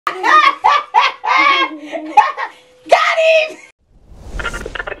Got him!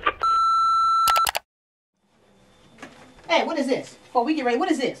 Hey, what is this? Before we get ready, what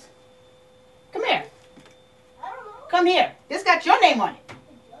is this? Come here. I don't know. Come here. This got your name on it.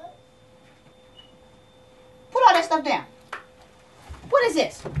 Put all that stuff down. What is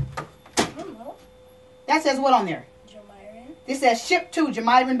this? I don't know. That says what on there? Jamiron? This says ship to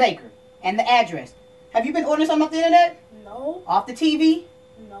Jamiron Baker and the address. Have you been ordering something off the internet? No. Off the TV?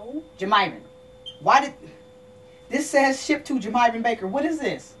 No. Jamiron. Why did... This says ship to Jamiron Baker. What is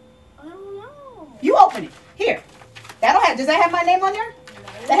this? I don't know. You open it. Here. That'll have... Does that have my name on there?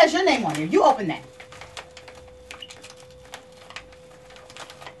 No. That has your name on there. You open that.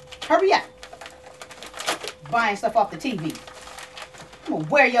 Hurry up. Buying stuff off the TV. I'm gonna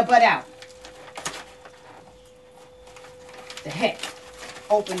wear your butt out. The heck?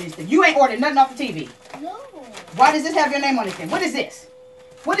 Open this thing. You ain't ordered nothing off the TV. No. Why does this have your name on it then? What is this?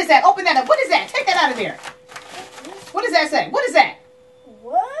 What is that? Open that up. What is that? Take that out of there. What does that say? What is that?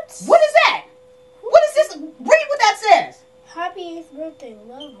 What? What is that? What is this? Read what that says. Happy 8th birthday,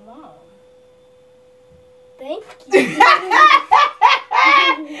 love, Mom. Thank you.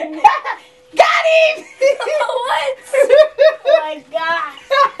 Got him! What? Oh my god.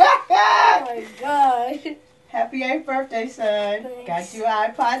 Oh my god. Happy 8th birthday, son. Thanks. Got you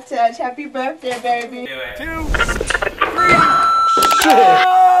iPod Touch. Happy birthday, baby. 2,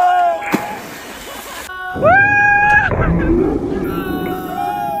 3.